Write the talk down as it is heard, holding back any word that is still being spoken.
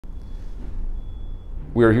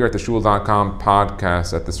We are here at the shul.com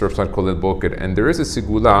podcast at the Surfside Kolel Boker, and there is a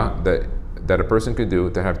Segula that a person could do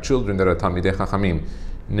to have children that are TALMIDE HACHAMIM.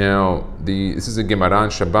 Now, this is a Gemara in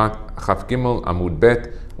Shabbat, Chaf Gimel Amud Bet.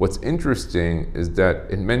 What's interesting is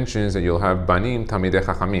that it mentions that you'll have Banim TALMIDE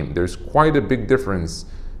HACHAMIM. There's quite a big difference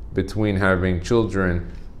between having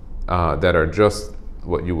children that are just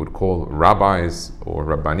what you would call rabbis or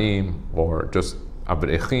rabbanim or just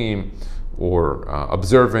avrechim or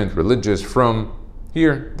observant, religious. From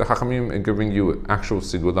here, the Chachamim are giving you actual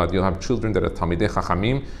Segula. You'll have children that are Talmidei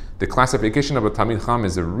Chachamim. The classification of a Talmid Chacham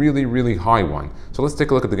is a really, really high one. So let's take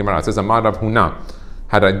a look at the Gemara. It says, Amar Rav Huna,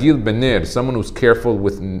 Haragil Bener, someone who's careful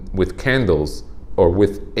with candles or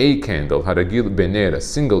with a candle. Haragil Bener, a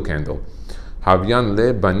single candle. Havyan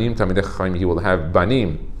le Banim Talmidei Chachamim. He will have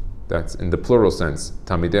Banim, that's in the plural sense,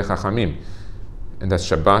 Talmidei Chachamim. And that's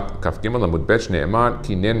Shabbat, Kaf Gimel Amud Bet Ne'emar,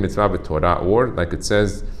 Ki Ner Mitzvah B'Torah, or like it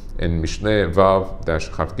says in Mishle Vav Dash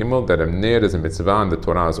Chaf Gimel, that a Ner is a mitzvah and the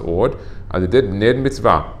Torah is or. As it did Ner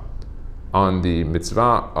Mitzvah on the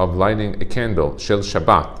mitzvah of lighting a candle, Shel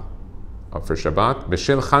Shabbat, for Shabbat,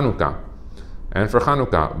 B'Shel Hanukkah, and for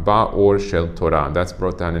Hanukkah, Ba or Shel Torah. That's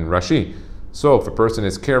brought down in Rashi. So if a person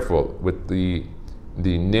is careful with the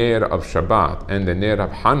Ner of Shabbat and the Ner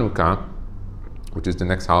of Hanukkah, which is the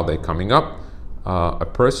next holiday coming up, a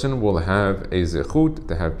person will have a zechut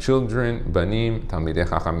to have children, banim, talmidei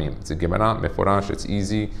chachamim. It's a Gemara, meforash, it's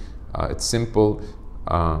easy, it's simple,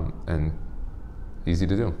 and easy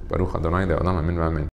to do. Baruch Adonai le'olam, amen v'amen.